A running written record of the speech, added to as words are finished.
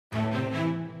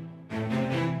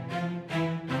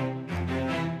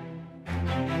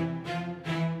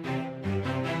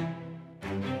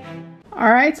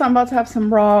Alright, so I'm about to have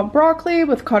some raw broccoli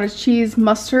with cottage cheese,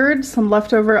 mustard, some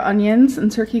leftover onions,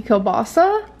 and turkey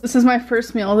kielbasa. This is my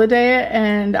first meal of the day,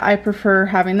 and I prefer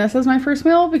having this as my first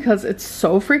meal because it's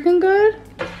so freaking good.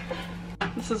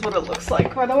 This is what it looks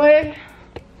like, by the way.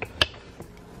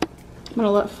 I'm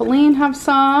gonna let Feline have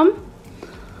some.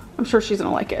 I'm sure she's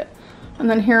gonna like it. And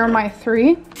then here are my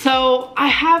 3. So I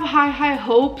have high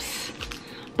hopes,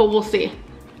 but we'll see.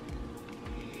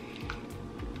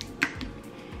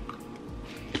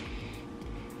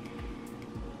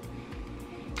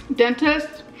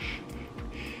 Dentist,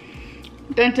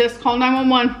 call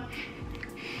 911.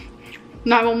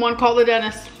 911, call the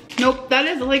dentist. Nope, that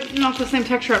is like not the same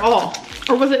texture at all.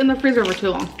 Or was it in the freezer for too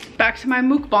long? Back to my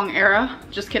mukbang era.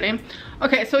 Just kidding.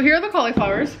 Okay, so here are the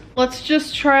cauliflowers. Let's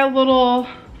just try a little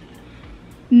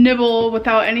nibble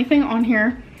without anything on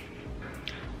here.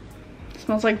 It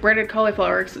smells like breaded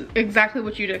cauliflower. It's exactly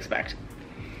what you'd expect.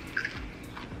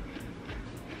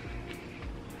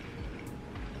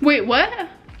 Wait, what?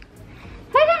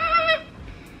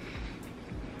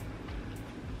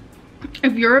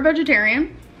 If you're a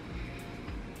vegetarian,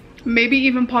 maybe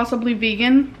even possibly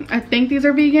vegan, I think these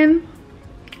are vegan,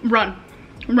 run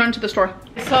to the store.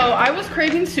 So I was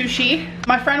craving sushi.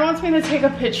 My friend wants me to take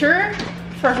a picture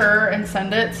for her and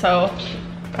send it, so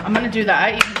I'm gonna do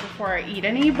that even before I eat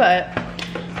any, but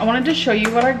I wanted to show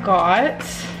you what I got.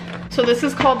 So this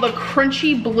is called the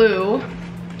Crunchy Blue.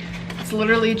 It's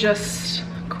literally just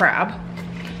crab.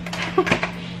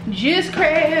 Just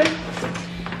crab.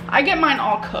 I get mine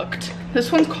all cooked. This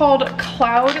one's called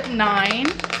Cloud 9.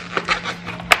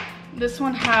 This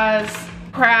one has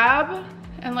crab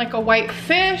and like a white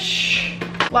fish.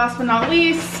 Last but not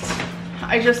least,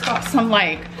 I just got some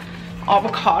like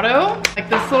avocado, like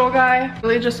this little guy.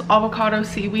 Really just avocado,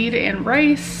 seaweed, and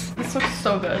rice. This looks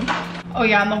so good. Oh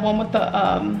yeah, and the one with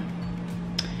the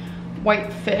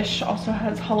white fish also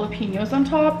has jalapenos on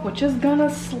top, which is gonna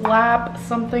slap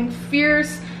something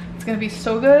fierce. It's gonna be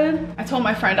so good. I told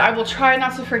my friend I will try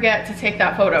not to forget to take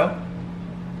that photo.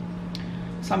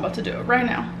 So I'm about to do it right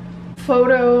now.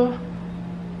 Photo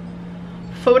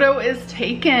is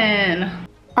taken.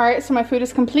 All right, so my food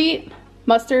is complete.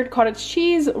 Mustard, cottage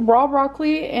cheese, raw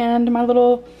broccoli, and my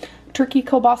little turkey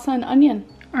kielbasa and onion.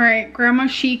 All right, Grandma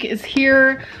Chic is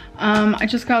here. I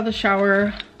just got out of the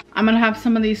shower. I'm gonna have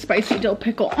some of these spicy dill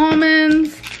pickle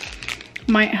almonds.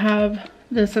 Might have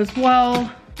this as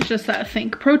well. It's just that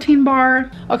Think protein bar.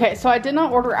 Okay, so I did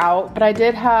not order out, but I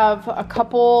did have a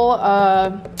couple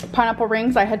pineapple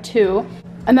rings. I had 2.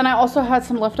 And then I also had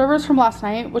some leftovers from last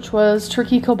night, which was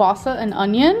turkey kielbasa and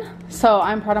onion. So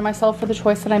I'm proud of myself for the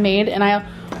choice that I made. And I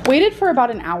waited for about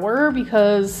an hour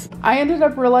because I ended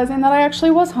up realizing that I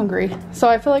actually was hungry. So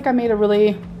I feel like I made a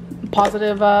really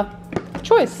positive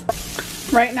choice.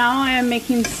 Right now I am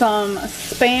making some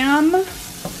Spam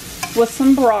with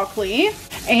some broccoli.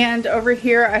 And over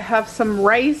here I have some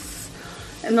rice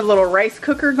in the little rice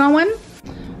cooker going.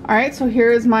 All right, so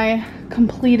here is my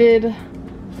completed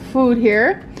food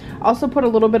here. I also put a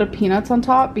little bit of peanuts on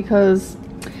top because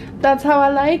that's how I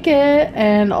like it.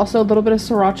 And also a little bit of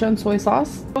sriracha and soy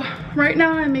sauce. Right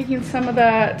now I'm making some of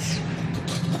that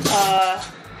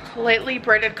lightly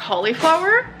breaded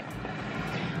cauliflower.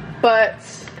 But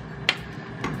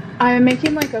I am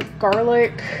making like a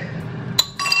garlic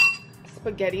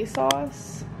spaghetti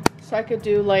sauce. So I could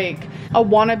do like a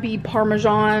wannabe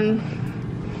Parmesan.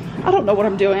 I don't know what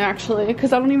I'm doing actually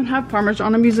because I don't even have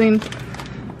Parmesan. I'm using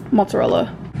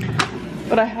mozzarella.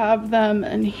 But I have them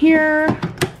in here.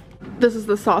 This is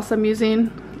the sauce I'm using.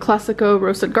 Classico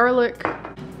roasted garlic.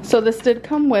 So this did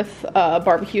come with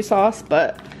barbecue sauce,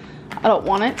 but I don't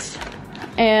want it.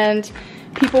 And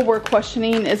people were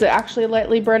questioning, is it actually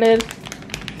lightly breaded?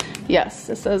 Yes,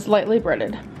 it says lightly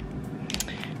breaded.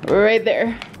 Right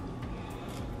there.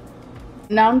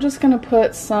 Now I'm just gonna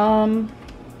put some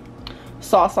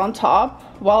sauce on top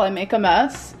while I make a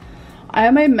mess. I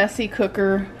am a messy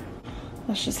cooker.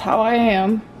 That's just how I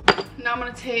am. Now I'm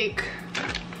gonna take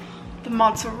the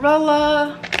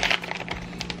mozzarella.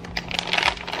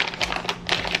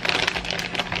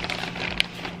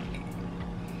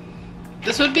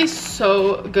 This would be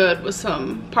so good with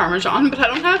some Parmesan, but I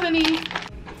don't have any.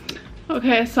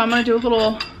 Okay, so I'm gonna do a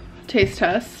little taste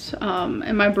test.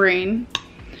 In my brain,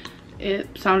 it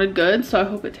sounded good, so I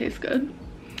hope it tastes good.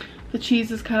 The cheese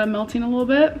is kind of melting a little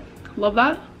bit. Love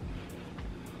that.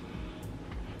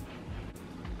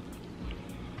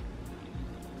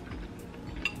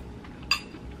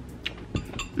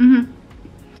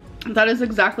 That is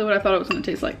exactly what I thought it was gonna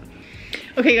taste like.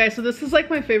 Okay guys, so this is like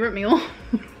my favorite meal.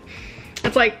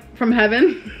 It's like from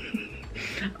heaven.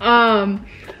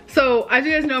 So as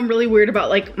you guys know, I'm really weird about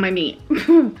like my meat.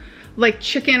 like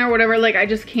chicken or whatever, like I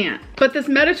just can't. But this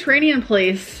Mediterranean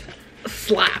place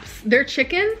slaps. Their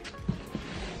chicken,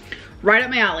 right up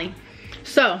my alley.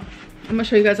 So I'm gonna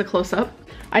show you guys a close-up.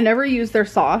 I never use their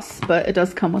sauce, but it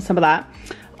does come with some of that.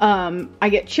 I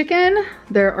get chicken.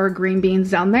 There are green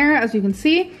beans down there, as you can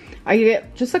see. I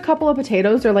get just a couple of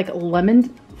potatoes. They're like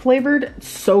lemon flavored. It's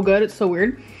so good. It's so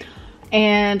weird.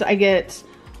 And I get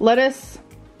lettuce,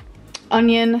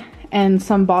 onion, and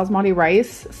some basmati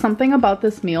rice. Something about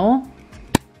this meal,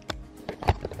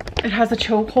 it has a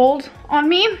chokehold on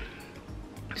me.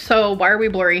 So why are we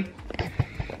blurry,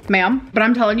 ma'am? But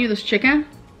I'm telling you, this chicken,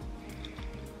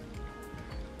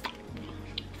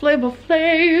 Flavor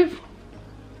Flav.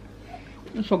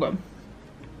 It's so good.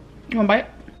 You wanna bite?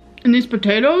 And these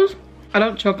potatoes, I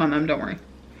don't choke on them, don't worry.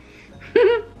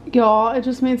 Y'all, I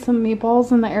just made some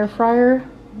meatballs in the air fryer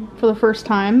for the first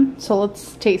time, so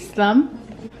let's taste them.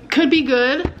 Could be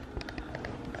good.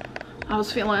 I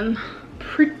was feeling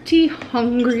pretty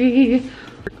hungry.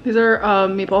 These are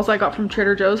meatballs I got from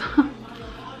Trader Joe's.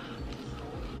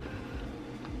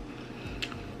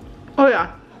 Oh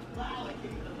yeah.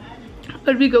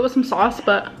 It'd be good with some sauce,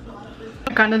 but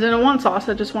I kind of didn't want sauce.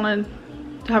 I just wanted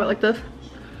to have it like this.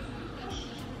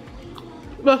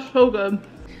 That's so good.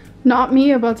 Not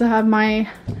me about to have my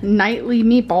nightly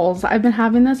meatballs. I've been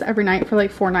having this every night for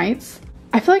like 4 nights.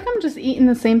 I feel like I'm just eating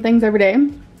the same things every day,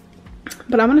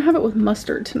 but I'm gonna have it with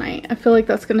mustard tonight. I feel like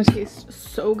that's gonna taste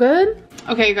so good.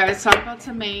 Okay, you guys, so I'm about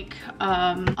to make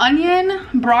onion,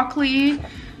 broccoli,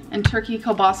 and turkey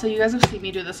kielbasa. You guys have seen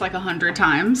me do this like 100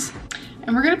 times.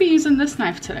 And we're gonna be using this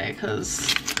knife today,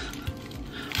 because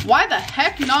why the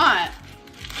heck not?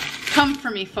 Come for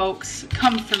me, folks,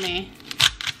 come for me.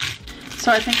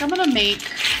 So I think I'm gonna make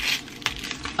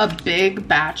a big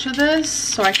batch of this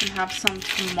so I can have some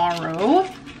tomorrow.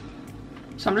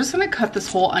 So I'm just gonna cut this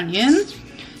whole onion.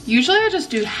 Usually I just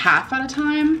do half at a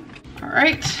time. All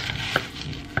right.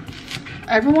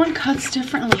 Everyone cuts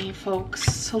differently, folks.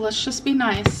 So let's just be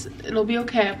nice. It'll be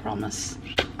okay, I promise.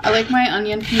 I like my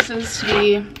onion pieces to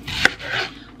be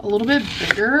a little bit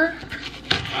bigger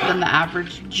than the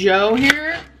average Joe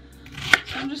here.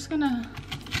 So I'm just gonna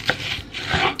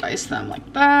dice them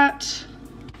like that.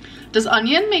 Does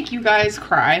onion make you guys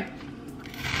cry?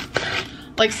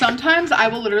 Like sometimes I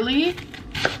will literally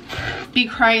be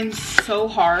crying so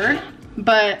hard,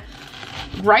 but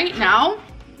right now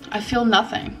I feel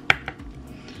nothing.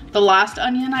 The last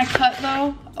onion I cut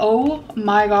though, oh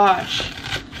my gosh.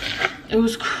 It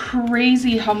was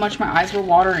crazy how much my eyes were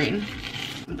watering.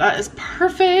 That is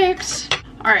perfect.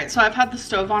 All right, so I've had the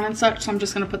stove on and such, so I'm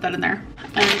just gonna put that in there.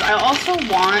 And I also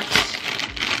want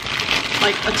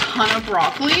like a ton of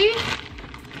broccoli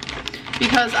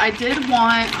because I did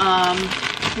want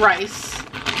rice,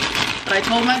 but I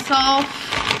told myself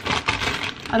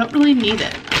I don't really need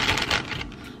it.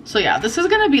 So yeah, this is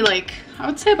gonna be like, I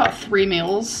would say about 3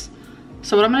 meals.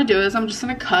 So what I'm gonna do is I'm just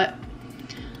gonna cut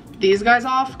these guys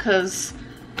off because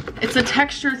it's a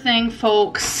texture thing,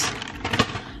 folks.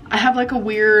 I have like a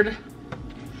weird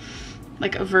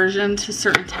like aversion to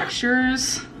certain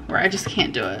textures where I just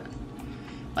can't do it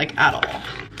like at all.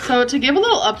 So to give a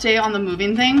little update on the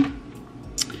moving thing,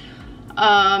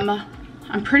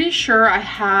 I'm pretty sure I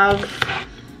have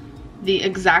the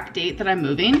exact date that I'm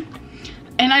moving,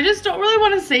 and I just don't really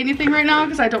want to say anything right now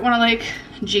because I don't want to like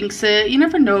jinx it. You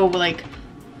never know, like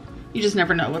you just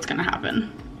never know what's gonna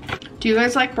happen. Do you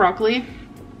guys like broccoli?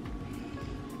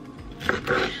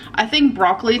 I think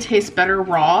broccoli tastes better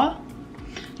raw,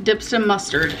 dipped in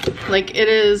mustard. Like it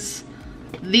is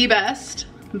the best,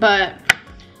 but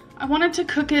I wanted to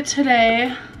cook it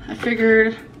today. I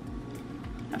figured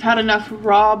I've had enough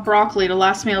raw broccoli to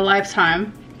last me a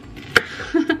lifetime.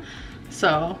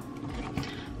 So,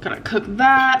 gonna cook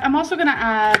that. I'm also gonna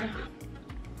add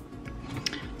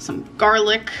some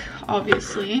garlic,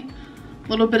 obviously. A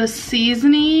little bit of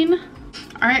seasoning.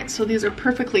 All right, so these are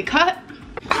perfectly cut.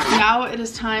 Now it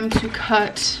is time to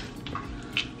cut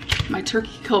my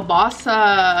turkey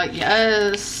kielbasa.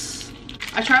 Yes.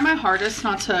 I try my hardest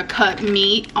not to cut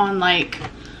meat on like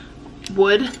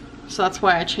wood, so that's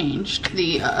why I changed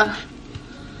the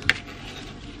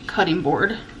cutting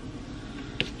board.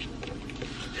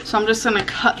 So I'm just gonna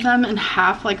cut them in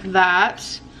half like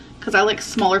that because I like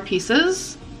smaller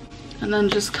pieces, and then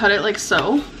just cut it like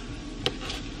so.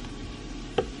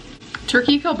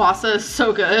 Turkey kielbasa is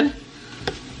so good.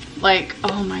 Like,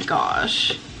 oh my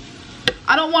gosh.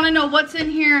 I don't want to know what's in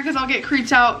here because I'll get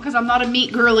creeped out because I'm not a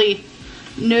meat girly.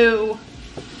 No.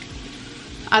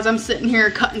 As I'm sitting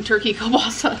here cutting turkey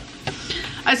kielbasa.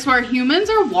 I swear humans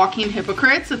are walking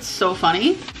hypocrites. It's so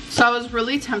funny. So I was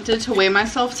really tempted to weigh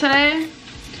myself today,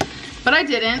 but I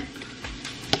didn't.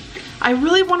 I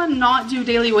really want to not do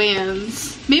daily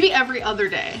weigh-ins. Maybe every other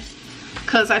day,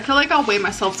 because I feel like I'll weigh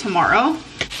myself tomorrow.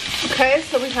 Okay,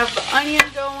 so we have the onion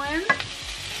going,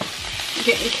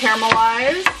 getting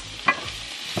caramelized.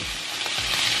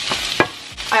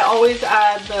 I always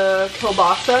add the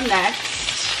kielbasa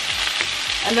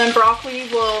next, and then broccoli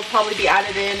will probably be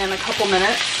added in a couple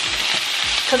minutes,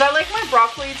 because I like my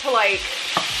broccoli to like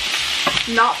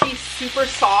not be super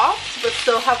soft, but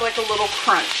still have like a little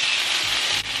crunch.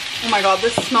 Oh my god,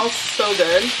 this smells so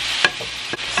good.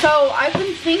 So I've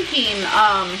been thinking,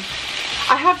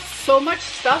 I have so much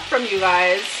stuff from you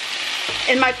guys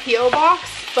in my P.O. box,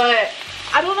 but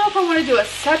I don't know if I want to do a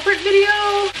separate video.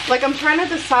 Like, I'm trying to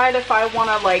decide if I want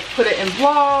to like put it in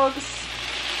vlogs.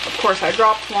 Of course, I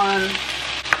dropped one.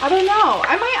 I don't know.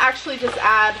 I might actually just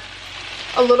add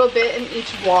a little bit in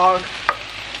each vlog,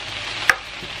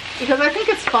 because I think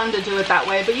it's fun to do it that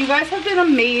way. But you guys have been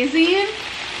amazing.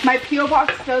 My P.O.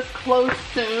 box does close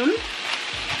soon,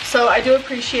 so I do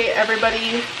appreciate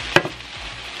everybody.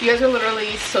 You guys are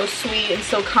literally so sweet and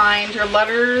so kind. Your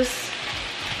letters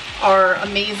are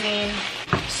amazing.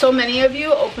 So many of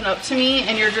you open up to me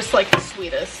and you're just like the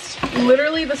sweetest.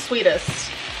 Literally the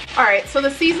sweetest. Alright, so the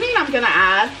seasoning I'm gonna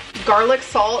add, garlic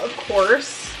salt, of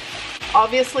course.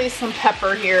 Obviously some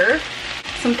pepper here.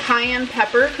 Some cayenne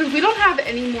pepper, because we don't have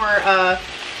any more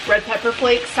red pepper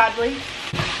flakes, sadly.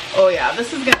 Oh yeah,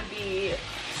 this is gonna be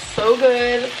so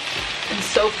good and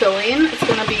so filling. It's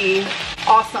gonna be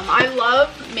awesome. I love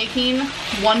making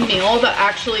one meal that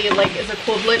actually like is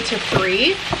equivalent to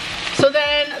 3. So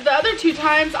then the other 2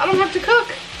 times I don't have to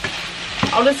cook.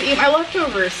 I'll just eat my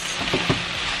leftovers.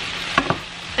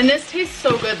 And this tastes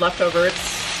so good, leftover.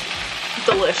 It's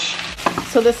delish.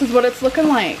 So this is what it's looking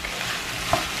like.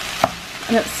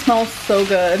 And it smells so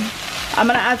good. I'm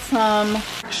gonna add some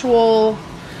actual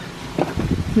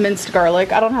minced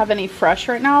garlic. I don't have any fresh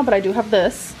right now, but I do have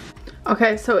this.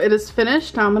 Okay, so it is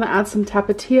finished. Now I'm gonna add some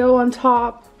tapatio on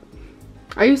top.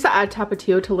 I used to add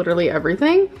tapatio to literally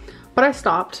everything, but I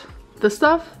stopped. This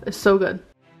stuff is so good.